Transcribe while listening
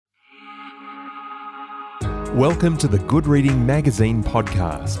Welcome to the Good Reading Magazine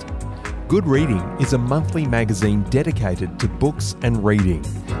podcast. Good Reading is a monthly magazine dedicated to books and reading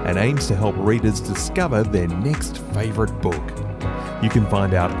and aims to help readers discover their next favourite book. You can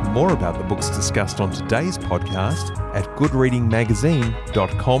find out more about the books discussed on today's podcast at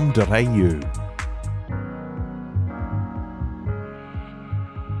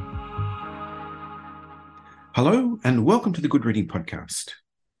goodreadingmagazine.com.au. Hello and welcome to the Good Reading Podcast.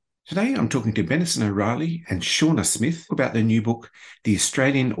 Today I'm talking to Benison O'Reilly and Shauna Smith about their new book, The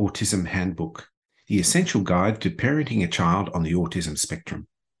Australian Autism Handbook, the essential guide to parenting a child on the autism spectrum.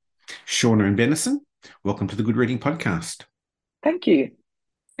 Shauna and Benison, welcome to the Good Reading Podcast. Thank you.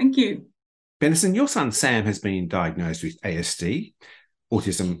 Thank you. Benison, your son Sam has been diagnosed with ASD,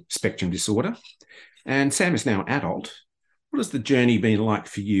 autism spectrum disorder, and Sam is now an adult. What has the journey been like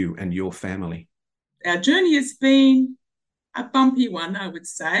for you and your family? Our journey has been a bumpy one, I would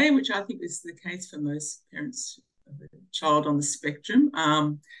say, which I think is the case for most parents of a child on the spectrum.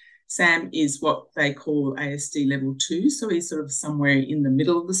 Sam is what they call ASD level 2, so he's sort of somewhere in the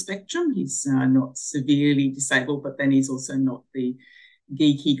middle of the spectrum. He's not severely disabled, but then he's also not the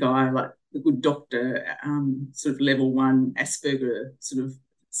geeky guy like the good doctor, sort of level 1 Asperger sort of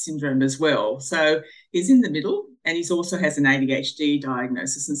syndrome as well. So he's in the middle, and he also has an ADHD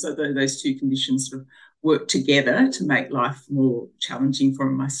diagnosis, and so those two conditions sort of work together to make life more challenging for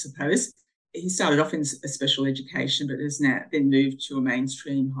him, I suppose. He started off in a special education, but has now then moved to a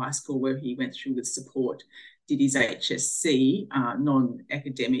mainstream high school where he went through with support, did his HSC,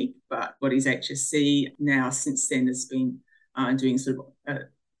 non-academic, but got his HSC. Now, since then, has been doing sort of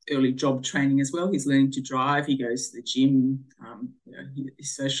early job training as well. He's learning to drive. He goes to the gym. He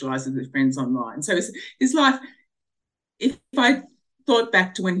socialises with friends online. So his life, if I thought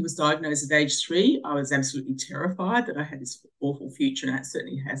back to when he was diagnosed at age 3, I was absolutely terrified that I had this awful future, and that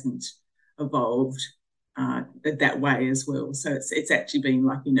certainly hasn't evolved that way as well. So it's actually been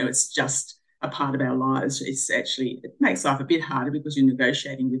like, it's just a part of our lives. It makes life a bit harder because you're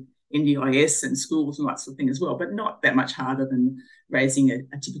negotiating with NDIS and schools and that sort of thing as well, but not that much harder than raising a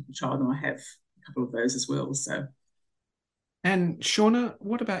typical child, and I have a couple of those as well. So. And Shauna,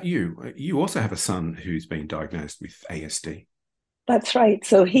 what about you? You also have a son who's been diagnosed with ASD. That's right.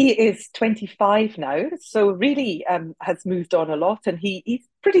 So he is 25 now, so really has moved on a lot, and he's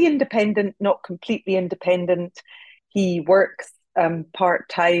pretty independent, not completely independent. He works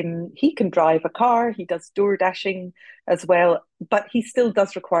part-time. He can drive a car. He does door dashing as well, but he still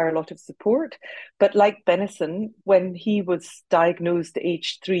does require a lot of support. But like Benison, when he was diagnosed at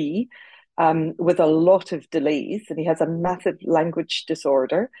age 3 with a lot of delays, and he has a massive language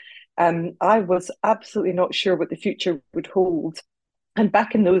disorder, I was absolutely not sure what the future would hold. And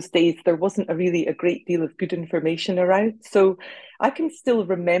back in those days, there wasn't really a great deal of good information around. So I can still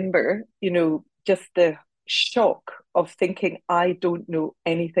remember, just the shock of thinking, I don't know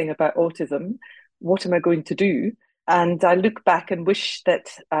anything about autism. What am I going to do? And I look back and wish that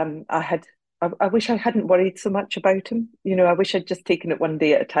I wish I hadn't worried so much about him. I wish I'd just taken it one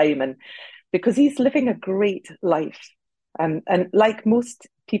day at a time, and because he's living a great life. And like most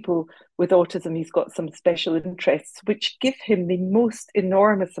people with autism, he's got some special interests which give him the most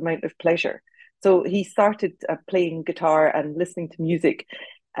enormous amount of pleasure. So he started playing guitar and listening to music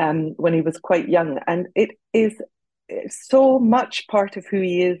when he was quite young, and it is so much part of who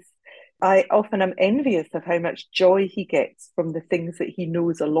he is. I often am envious of how much joy he gets from the things that he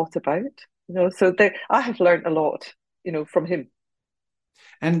knows a lot about. So I have learned a lot, from him.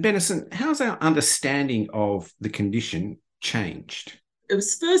 And Benison, how's our understanding of the condition changed? It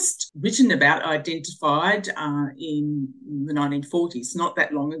was first written about, identified in the 1940s, not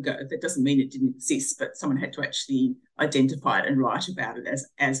that long ago. That doesn't mean it didn't exist, but someone had to actually identify it and write about it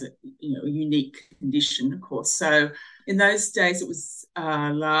as a unique condition, of course. So in those days, it was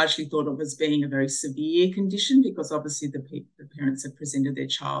largely thought of as being a very severe condition because obviously the parents had presented their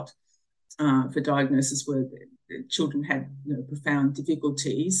child for diagnosis where the children had profound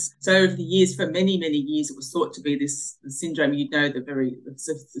difficulties. So over the years, for many, many years, it was thought to be this syndrome, the very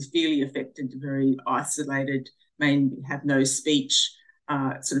severely affected, very isolated, may have no speech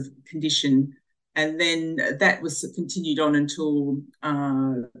sort of condition. And then that was continued on until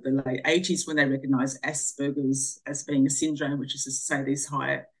the late 80s when they recognised Asperger's as being a syndrome, which is to say these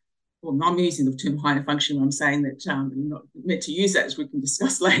higher, well, I'm using the term higher functioning, I'm saying that I'm not meant to use that, as we can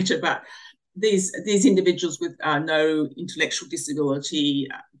discuss later, but these individuals with no intellectual disability,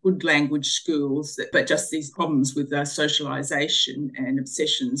 good language skills, but just these problems with socialisation and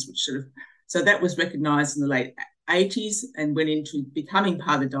obsessions, so that was recognised in the late 80s and went into becoming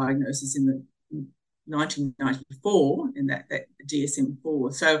part of the diagnosis in the 1994 in that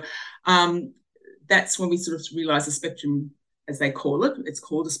DSM-4. So that's when we sort of realised the spectrum, as they call it, it's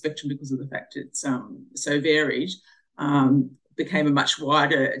called a spectrum because of the fact it's so varied, became a much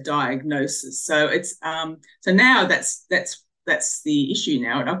wider diagnosis. So it's so now that's the issue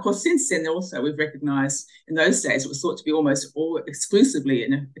now. And of course, since then also we've recognised in those days it was thought to be almost all exclusively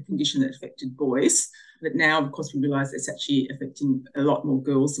a condition that affected boys. But now, of course, we realise it's actually affecting a lot more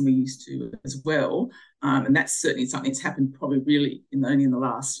girls than we used to as well. And that's certainly something that's happened probably really only in the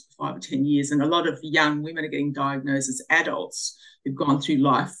last 5 or 10 years. And a lot of young women are getting diagnosed as adults who've gone through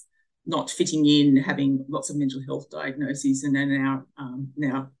life not fitting in, having lots of mental health diagnoses, and are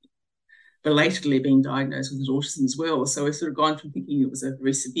now belatedly being diagnosed with autism as well. So we've sort of gone from thinking it was a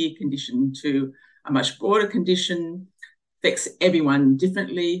very severe condition to a much broader condition, affects everyone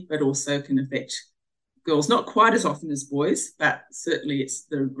differently, but also can affect girls not quite as often as boys, but certainly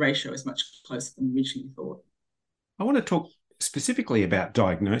the ratio is much closer than originally thought. I want to talk specifically about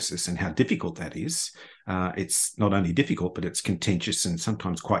diagnosis and how difficult that is. It's not only difficult, but it's contentious and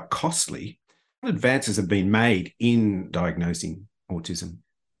sometimes quite costly. What advances have been made in diagnosing autism?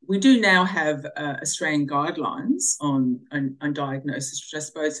 We do now have Australian guidelines on diagnosis, which I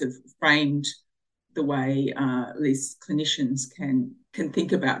suppose have framed the way these clinicians can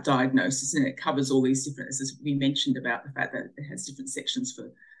think about diagnosis, and it covers all these different, as we mentioned, about the fact that it has different sections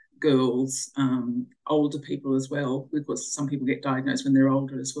for girls, older people as well, because some people get diagnosed when they're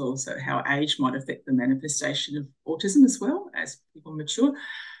older as well, so how age might affect the manifestation of autism as well as people mature.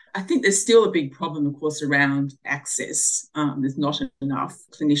 I think there's still a big problem, of course, around access. There's not enough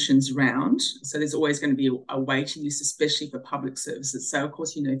clinicians around, so there's always going to be a waiting list, especially for public services. So, of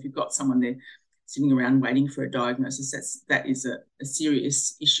course, if you've got someone there sitting around waiting for a diagnosis, that is a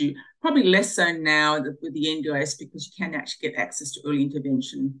serious issue. Probably less so now with the NDIS, because you can actually get access to early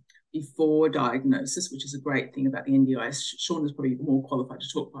intervention before diagnosis, which is a great thing about the NDIS. Sean is probably more qualified to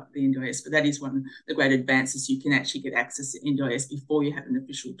talk about the NDIS, but that is one of the great advances. You can actually get access to NDIS before you have an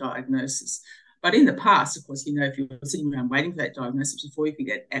official diagnosis. But in the past, of course, if you were sitting around waiting for that diagnosis before you could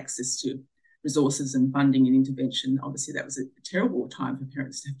get access to resources and funding and intervention, obviously that was a terrible time for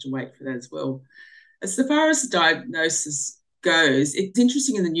parents to have to wait for that as well. As far as the diagnosis goes, it's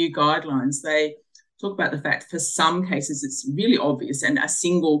interesting in the new guidelines, they talk about the fact for some cases it's really obvious, and a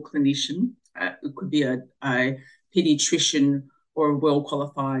single clinician, it could be a paediatrician or a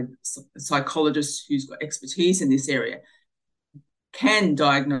well-qualified psychologist who's got expertise in this area, can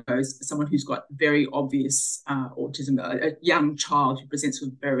diagnose someone who's got very obvious autism, a young child who presents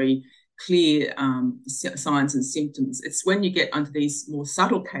with very clear signs and symptoms. It's when you get onto these more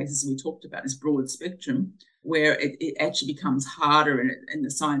subtle cases we talked about, this broad spectrum, where it actually becomes harder, and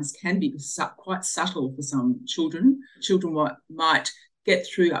the signs can be quite subtle for some children. Children might get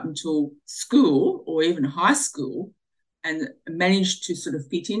through up until school or even high school and manage to sort of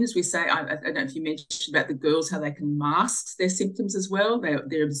fit in, as we say. I don't know if you mentioned about the girls, how they can mask their symptoms as well.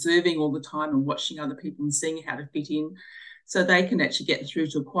 They're observing all the time and watching other people and seeing how to fit in. So they can actually get through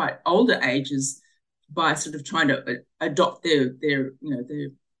to quite older ages by sort of trying to adopt their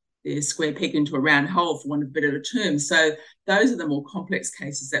square peg into a round hole, for want of a better term. So those are the more complex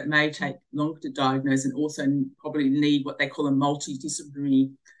cases that may take longer to diagnose, and also probably need what they call a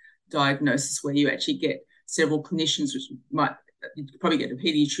multidisciplinary diagnosis, where you actually get several clinicians, which might probably get a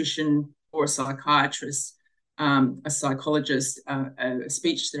paediatrician or a psychiatrist, a psychologist, a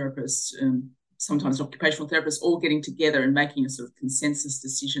speech therapist, sometimes an occupational therapist, all getting together and making a sort of consensus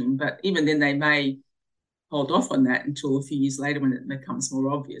decision. But even then they may hold off on that until a few years later when it becomes more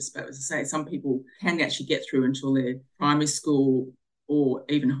obvious. But as I say, some people can actually get through until their primary school or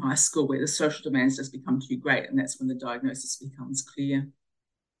even high school, where the social demands just become too great, and that's when the diagnosis becomes clear.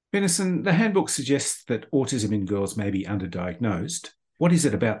 Benison, the handbook suggests that autism in girls may be underdiagnosed. What is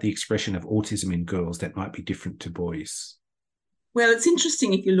it about the expression of autism in girls that might be different to boys? Well, it's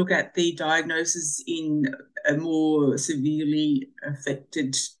interesting if you look at the diagnosis in more severely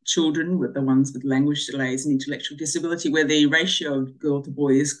affected children, with the ones with language delays and intellectual disability, where the ratio of girl to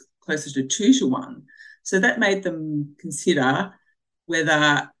boy is closer to 2 to 1. So that made them consider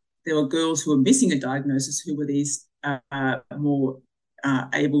whether there were girls who were missing a diagnosis, who were these more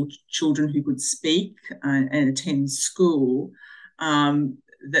able children who could speak and attend school,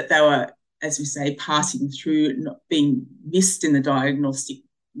 that they were, as we say, passing through, not being missed in the diagnostic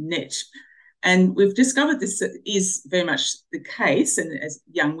net. And we've discovered this is very much the case, and as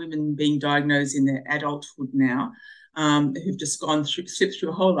young women being diagnosed in their adulthood now, who've just slipped through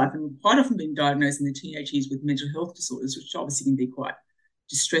a whole life, and quite often been diagnosed in their teenage years with mental health disorders, which obviously can be quite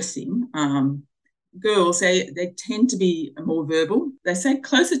distressing. Girls, they tend to be more verbal. They say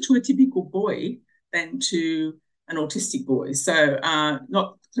closer to a typical boy than to an autistic boy. So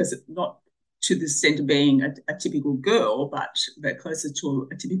not to the extent of being a typical girl, but they're closer to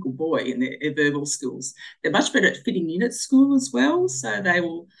a typical boy in their verbal skills. They're much better at fitting in at school as well. So they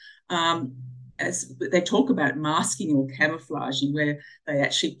will, as they talk about masking or camouflaging, where they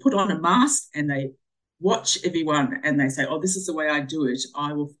actually put on a mask and they watch everyone and they say, oh, this is the way I do it.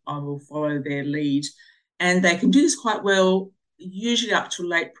 I will follow their lead. And they can do this quite well, usually up to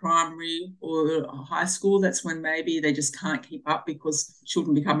late primary or high school. That's when maybe they just can't keep up because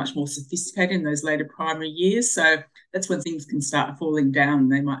children become much more sophisticated in those later primary years. So that's when things can start falling down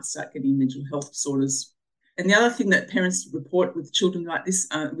and they might start getting mental health disorders. And the other thing that parents report with children like this,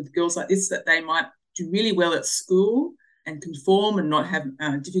 with girls like this, that they might do really well at school and conform and not have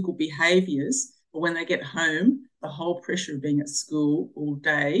difficult behaviours. But when they get home, the whole pressure of being at school all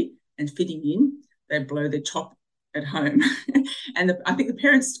day and fitting in, they blow their top at home. And I think the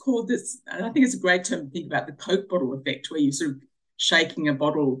parents call this, and I think it's a great term to think about, the Coke bottle effect, where you're sort of shaking a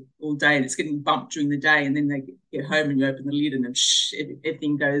bottle all day and it's getting bumped during the day, and then they get home and you open the lid and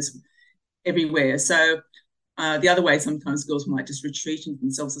everything goes everywhere. So the other way, sometimes girls might just retreat into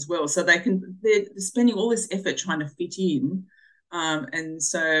themselves as well. So they're spending all this effort trying to fit in. And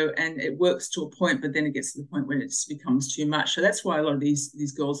it works to a point, but then it gets to the point where it just becomes too much. So that's why a lot of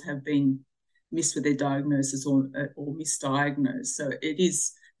these girls have been missed with their diagnosis or misdiagnosed. So it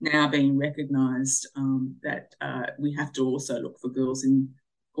is now being recognised that we have to also look for girls in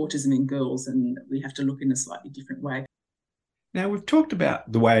autism in girls, and we have to look in a slightly different way. Now, we've talked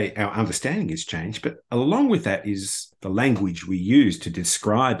about the way our understanding has changed, but along with that is the language we use to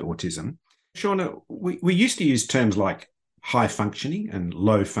describe autism. Shauna, we used to use terms like high functioning and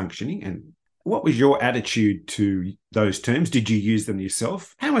low functioning. And what was your attitude to those terms? Did you use them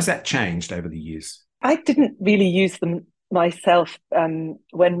yourself? How has that changed over the years? I didn't really use them myself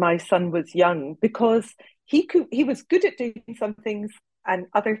when my son was young, because he was good at doing some things and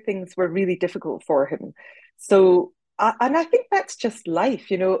other things were really difficult for him. So, and I think that's just life,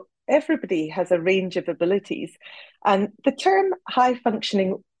 you know, everybody has a range of abilities. And the term high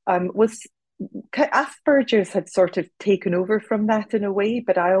functioning was, Asperger's had sort of taken over from that in a way,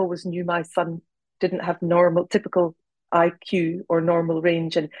 but I always knew my son didn't have typical IQ or normal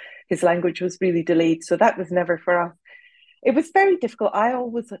range, and his language was really delayed. So that was never for us. It was very difficult. I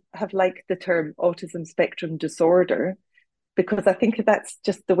always have liked the term autism spectrum disorder, because I think that's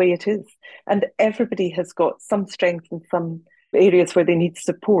just the way it is. And everybody has got some strengths in some areas where they need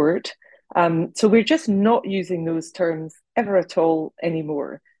support. So we're just not using those terms ever at all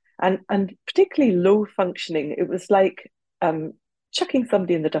anymore. And particularly low functioning, it was like chucking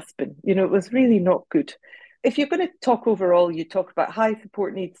somebody in the dustbin. You know, it was really not good. If you're going to talk overall, you talk about high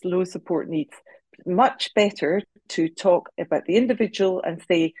support needs, low support needs. Much better to talk about the individual and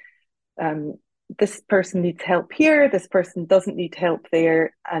say, this person needs help here, this person doesn't need help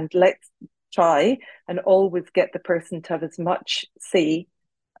there, and let's try and always get the person to have as much say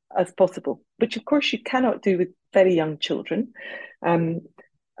as possible, which of course you cannot do with very young children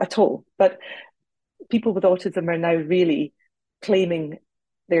at all. But people with autism are now really claiming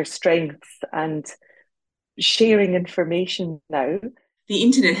their strengths and sharing information now. The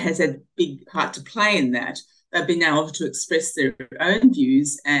internet has a big part to play in that. They've been able to express their own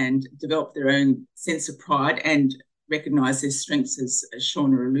views and develop their own sense of pride and recognise their strengths, as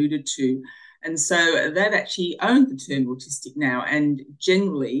Shauna alluded to. And so they've actually owned the term autistic now, and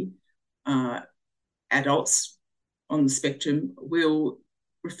generally adults on the spectrum will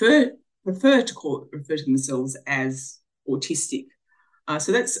prefer to refer to themselves as autistic.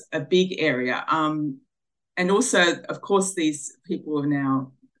 So that's a big area. And also, of course, these people are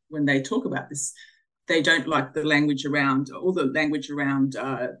now, when they talk about this, they don't like the language around,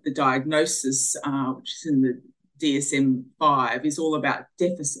 the diagnosis, which is in the DSM-5, is all about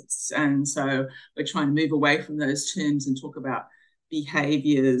deficits. And so we're trying to move away from those terms and talk about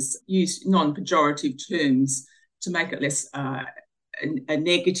behaviours, use non-pejorative terms to make it less a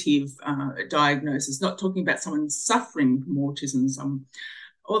negative diagnosis, not talking about someone suffering from autism,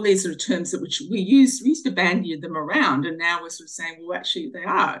 all these sort of terms which we used to bandy them around, and now we're sort of saying, well, actually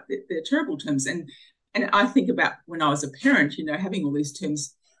they're terrible terms. And I think about when I was a parent, you know, having all these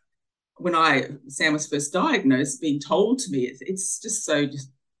terms when Sam was first diagnosed, being told to me, it's just so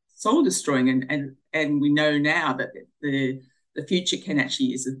soul destroying. And we know now that the future can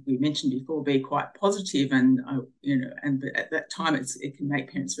actually, as we mentioned before, be quite positive, and but at that time it can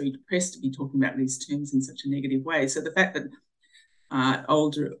make parents very depressed to be talking about these terms in such a negative way. So the fact that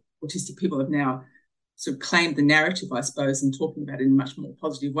older autistic people have now sort of claimed the narrative, I suppose, and talking about it in a much more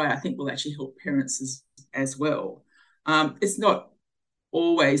positive way, I think will actually help parents as well. It's not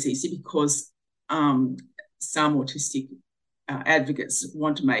always easy, because some autistic advocates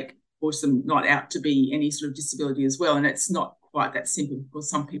want to make autism not out to be any sort of disability as well. And it's not quite that simple, because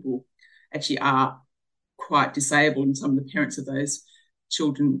some people actually are quite disabled, and some of the parents of those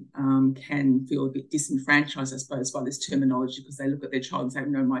children can feel a bit disenfranchised, I suppose, by this terminology, because they look at their child and say,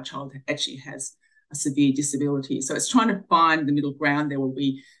 no, my child actually has a severe disability. So it's trying to find the middle ground there, where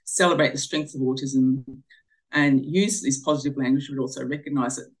we celebrate the strengths of autism and use this positive language, but also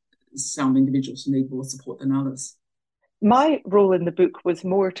recognise that some individuals need more support than others. My role in the book was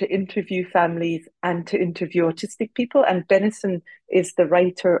more to interview families and to interview autistic people, and Benison is the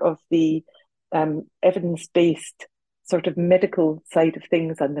writer of the evidence-based sort of medical side of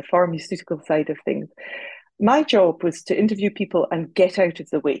things and the pharmaceutical side of things. My job was to interview people and get out of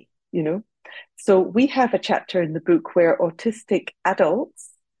the way, you know. So we have a chapter in the book where autistic adults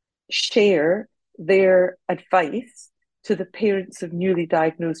share their advice to the parents of newly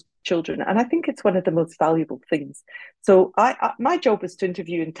diagnosed children. And I think it's one of the most valuable things. So my job was to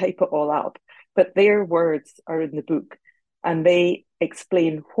interview and type it all up, but their words are in the book, and they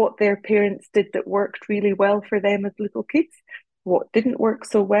explain what their parents did that worked really well for them as little kids, what didn't work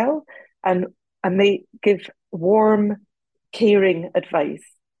so well, and they give warm, caring advice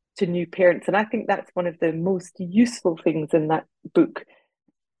to new parents. And I think that's one of the most useful things in that book.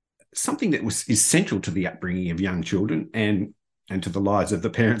 Something that is central to the upbringing of young children and to the lives of the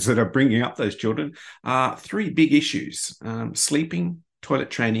parents that are bringing up those children are three big issues: sleeping,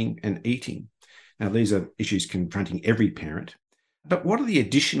 toilet training, and eating. Now, these are issues confronting every parent. But what are the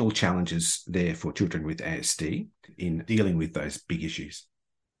additional challenges there for children with ASD in dealing with those big issues?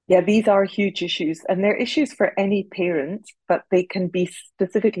 Yeah, these are huge issues, and they're issues for any parent, but they can be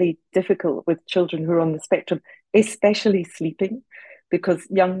specifically difficult with children who are on the spectrum, especially sleeping, because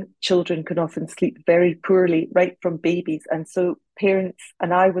young children can often sleep very poorly right from babies. And so parents,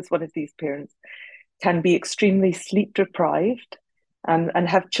 and I was one of these parents, can be extremely sleep deprived and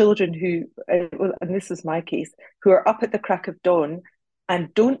have children who, and this was my case, who are up at the crack of dawn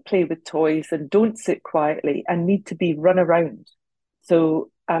and don't play with toys and don't sit quietly and need to be run around. So,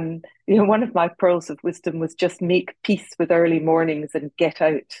 one of my pearls of wisdom was just make peace with early mornings and get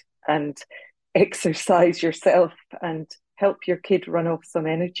out and exercise yourself and help your kid run off some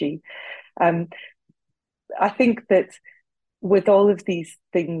energy. I think that with all of these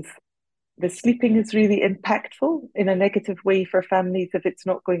things, the sleeping is really impactful in a negative way for families if it's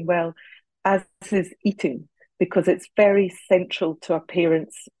not going well, as is eating, because it's very central to a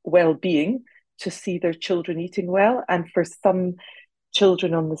parent's well-being to see their children eating well. And for some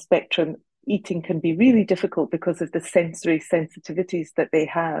children on the spectrum, eating can be really difficult because of the sensory sensitivities that they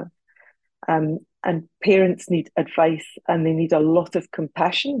have. And parents need advice, and they need a lot of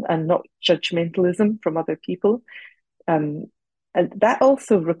compassion and not judgmentalism from other people. And that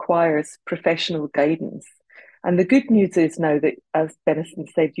also requires professional guidance. And the good news is now that, as Benison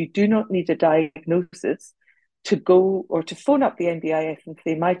said, you do not need a diagnosis to go or to phone up the NDIS and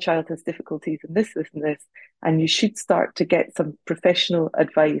say, my child has difficulties in this, this, and this. And you should start to get some professional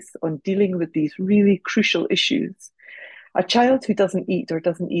advice on dealing with these really crucial issues. A child who doesn't eat or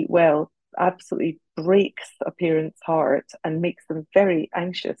doesn't eat well absolutely breaks a parent's heart and makes them very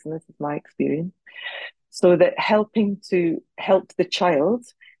anxious. And this is my experience. So that helping to help the child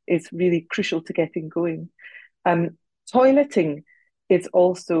is really crucial to getting going. Toileting is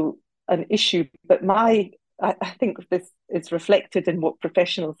also an issue, but I think this is reflected in what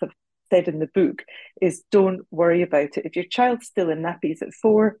professionals have said in the book, is don't worry about it. If your child's still in nappies at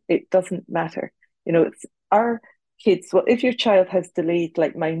 4, it doesn't matter. It's our kids. Well, if your child has delayed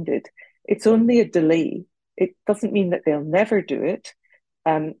like mine did, it's only a delay. It doesn't mean that they'll never do it.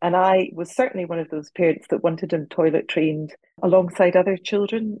 And I was certainly one of those parents that wanted him toilet trained alongside other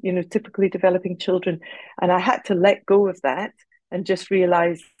children, typically developing children. And I had to let go of that and just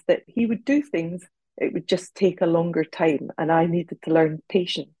realize that he would do things. It would just take a longer time, and I needed to learn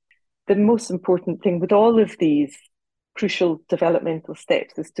patience. The most important thing with all of these crucial developmental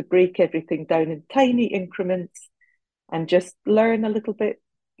steps is to break everything down in tiny increments and just learn a little bit,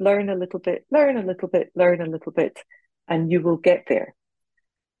 learn a little bit, learn a little bit, learn a little bit, and you will get there.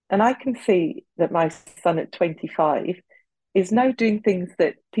 And I can say that my son at 25 is now doing things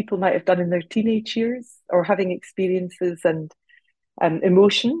that people might have done in their teenage years, or having experiences and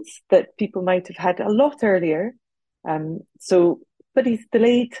emotions that people might have had a lot earlier. But he's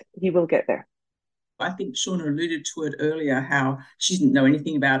delayed, he will get there. I think Shauna alluded to it earlier, how she didn't know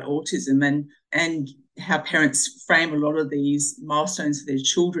anything about autism, and how parents frame a lot of these milestones for their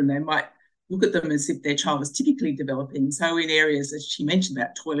children. They might look at them as if their child is typically developing. So in areas, as she mentioned,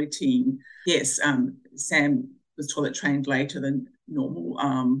 about toileting, yes, Sam was toilet trained later than normal.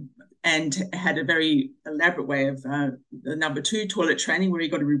 and had a very elaborate way of the number 2 toilet training, where he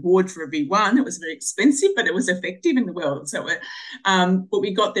got a reward for every one. It was very expensive, but it was effective in the world. So, but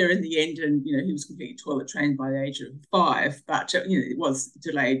we got there in the end, and he was completely toilet trained by the age of 5. But it was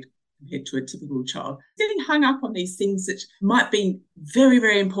delayed compared to a typical child. Getting hung up on these things that might be very,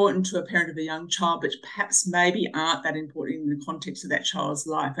 very important to a parent of a young child, but perhaps maybe aren't that important in the context of that child's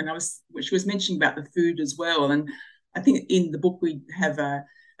life. And she was mentioning about the food as well. And I think in the book we have a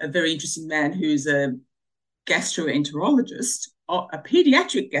very interesting man who's a gastroenterologist, a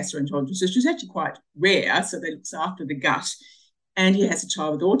pediatric gastroenterologist, which is actually quite rare. So they look after the gut, and he has a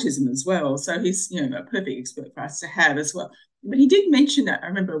child with autism as well. So he's a perfect expert for us to have as well. But he did mention that, I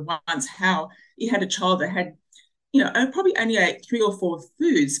remember once, how he had a child that had, probably only ate 3 or 4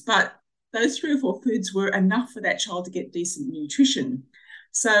 foods, but those 3 or 4 foods were enough for that child to get decent nutrition.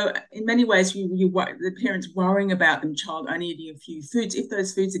 So in many ways, the parents worrying about them child only eating a few foods. If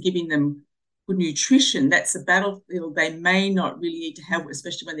those foods are giving them good nutrition, that's a battlefield they may not really need to have,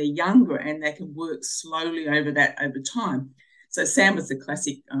 especially when they're younger, and they can work slowly over time. So Sam was the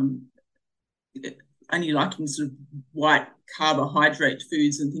classic only liking sort of white carbohydrate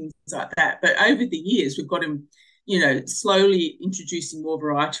foods and things like that. But over the years, we've got him, slowly introducing more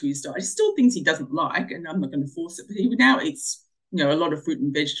variety to his diet. He still things he doesn't like, and I'm not going to force it, but he now eats a lot of fruit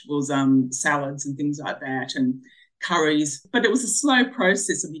and vegetables, salads and things like that, and curries. But it was a slow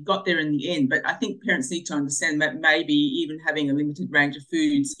process, and we got there in the end. But I think parents need to understand that maybe even having a limited range of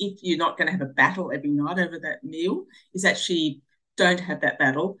foods, if you're not going to have a battle every night over that meal, is actually don't have that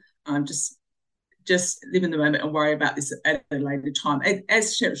battle. Just live in the moment and worry about this at a later time.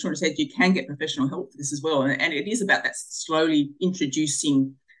 As Shauna said, you can get professional help for this as well. And it is about that slowly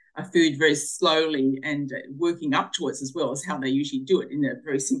introducing a food very slowly and working up to it as well, as how they usually do it in a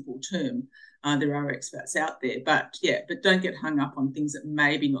very simple term. There are experts out there, but don't get hung up on things that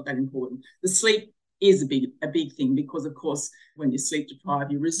may be not that important. The sleep is a big thing, because of course when you're sleep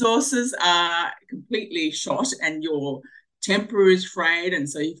deprived, your resources are completely shot and your temper is frayed, and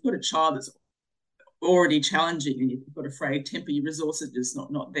so you've got a child that's already challenging and you've got a frayed temper, your resources are just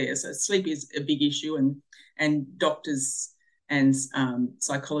not there. So sleep is a big issue, and doctors and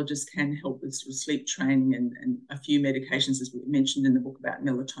psychologists can help with sort of sleep training and a few medications, as we mentioned in the book about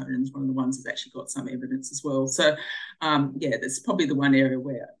melatonin is one of the ones that's actually got some evidence as well. So, that's probably the one area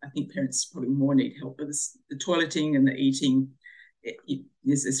where I think parents probably more need help. But the toileting and the eating,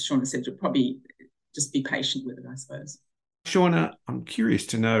 as Shauna said, you'll probably just be patient with it, I suppose. Shauna, I'm curious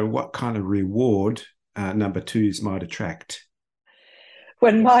to know what kind of reward number 2s might attract.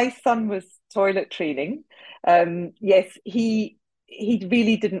 When my son was toilet training, yes, he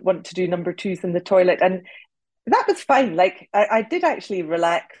really didn't want to do number 2s in the toilet, and that was fine. Like I did actually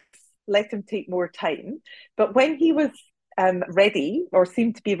relax, let him take more time. But when he was ready, or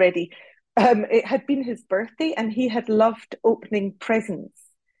seemed to be ready, it had been his birthday, and he had loved opening presents.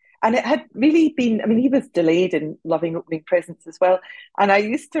 And it had really been, he was delayed in loving opening presents as well. And I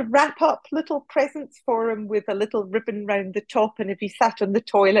used to wrap up little presents for him with a little ribbon round the top. And if he sat on the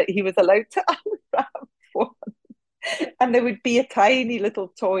toilet, he was allowed to unwrap one. And there would be a tiny little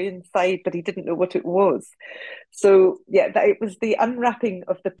toy inside, but he didn't know what it was. So, it was the unwrapping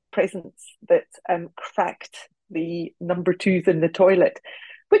of the presents that cracked the number 2s in the toilet,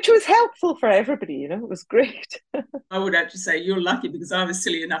 which was helpful for everybody, it was great. I would have to say you're lucky, because I was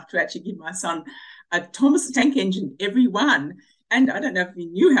silly enough to actually give my son a Thomas the Tank Engine, every one. And I don't know if you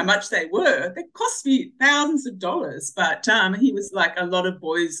knew how much they were. They cost me thousands of dollars. But he was like a lot of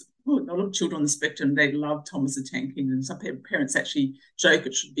boys, a lot of children on the spectrum, they love Thomas the Tank Engine. Some parents actually joke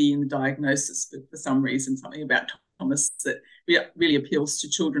it should be in the diagnosis, but for some reason, something about Thomas that really appeals to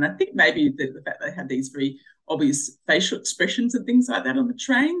children. I think maybe the fact they have these very obvious facial expressions and things like that on the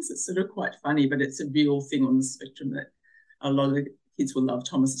trains, it's sort of quite funny, but it's a real thing on the spectrum that a lot of the kids will love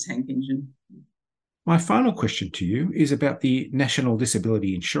Thomas the Tank Engine. My final question to you is about the National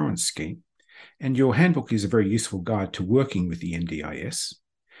Disability Insurance Scheme, and your handbook is a very useful guide to working with the NDIS.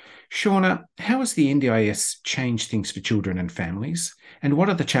 Shauna, how has the NDIS changed things for children and families, and what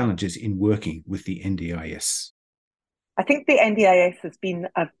are the challenges in working with the NDIS? I think the NDIS has been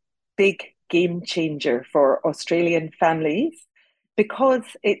a big game changer for Australian families, because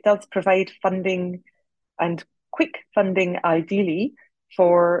it does provide funding, and quick funding ideally,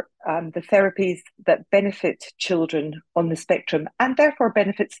 for the therapies that benefit children on the spectrum, and therefore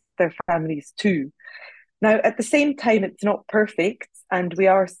benefits their families too. Now, at the same time, it's not perfect, and we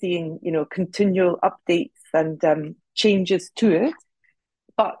are seeing, continual updates and changes to it.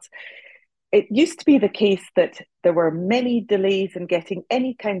 But it used to be the case that there were many delays in getting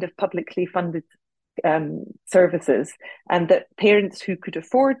any kind of publicly funded services, and that parents who could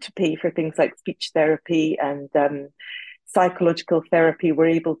afford to pay for things like speech therapy and psychological therapy were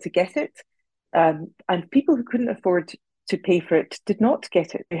able to get it. And people who couldn't afford to pay for it did not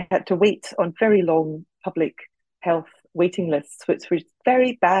get it. They had to wait on very long public health waiting lists, which was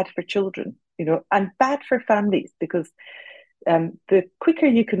very bad for children, and bad for families, because the quicker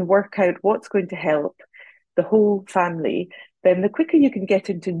you can work out what's going to help the whole family, then the quicker you can get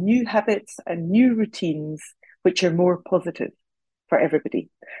into new habits and new routines, which are more positive for everybody.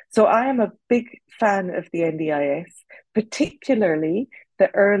 So I am a big fan of the NDIS, particularly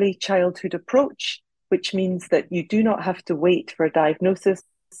the early childhood approach, which means that you do not have to wait for a diagnosis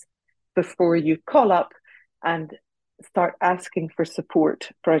before you call up and start asking for support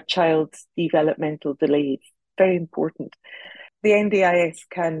for a child's developmental delays. Very important. The NDIS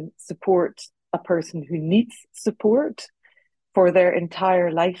can support a person who needs support for their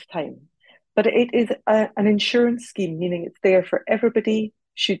entire lifetime, but it is an insurance scheme, meaning it's there for everybody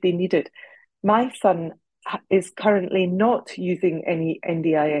should they need it. My son is currently not using any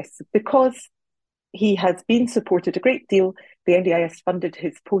NDIS because he has been supported a great deal. The NDIS funded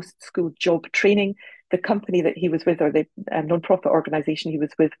his post-school job training. The company that he was with, or the non-profit organisation he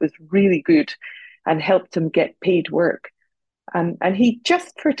was with, was really good and helped him get paid work. And he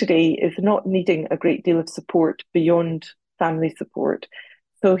just for today is not needing a great deal of support beyond family support.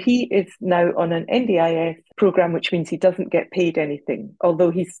 So he is now on an NDIS programme, which means he doesn't get paid anything,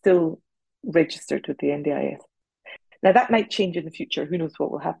 although he's still registered with the NDIS. Now, that might change in the future. Who knows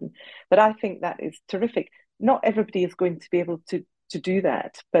what will happen? But I think that is terrific. Not everybody is going to be able to do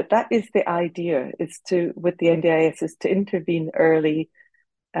that, but that is the idea, with the NDIS, is to intervene early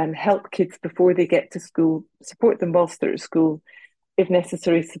and help kids before they get to school, support them whilst they're at school, if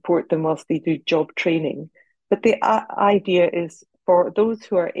necessary, support them whilst they do job training. But the idea is for those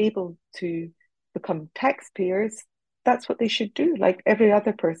who are able to become taxpayers, that's what they should do, like every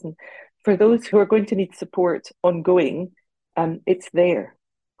other person. For those who are going to need support ongoing, it's there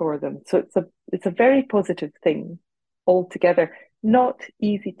for them. So it's a very positive thing altogether, not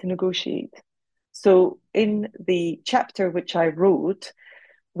easy to negotiate. So in the chapter which I wrote,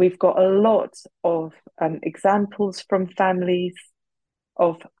 we've got a lot of examples from families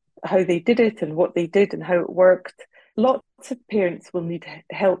of how they did it and what they did and how it worked. Lots of parents will need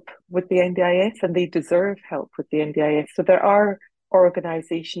help with the NDIS, and they deserve help with the NDIS. So there are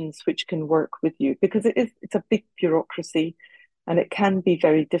organisations which can work with you, because it's a big bureaucracy and it can be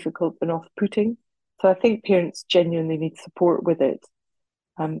very difficult and off-putting. So I think parents genuinely need support with it.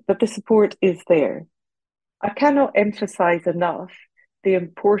 But the support is there. I cannot emphasise enough the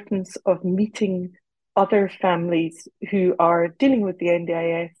importance of meeting other families who are dealing with the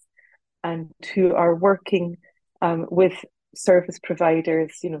NDIS and who are working with service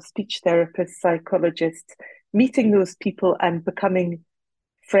providers, speech therapists, psychologists, meeting those people and becoming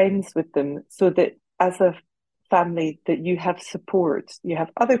friends with them, so that as a family that you have support, you have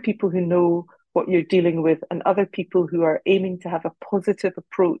other people who know what you're dealing with and other people who are aiming to have a positive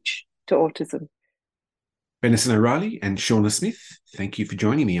approach to autism. Benison O'Reilly and Shauna Smith, thank you for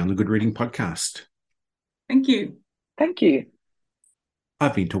joining me on the Good Reading Podcast. Thank you. Thank you.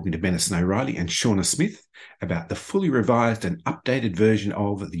 I've been talking to Benison O'Reilly and Shauna Smith about the fully revised and updated version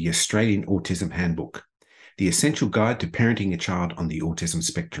of the Australian Autism Handbook, The Essential Guide to Parenting a Child on the Autism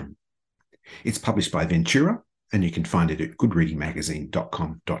Spectrum. It's published by Ventura, and you can find it at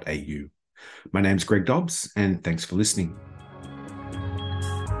goodreadingmagazine.com.au. My name's Greg Dobbs, and thanks for listening.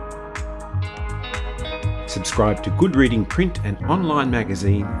 Subscribe to Good Reading print and online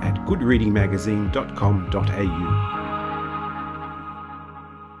magazine at goodreadingmagazine.com.au.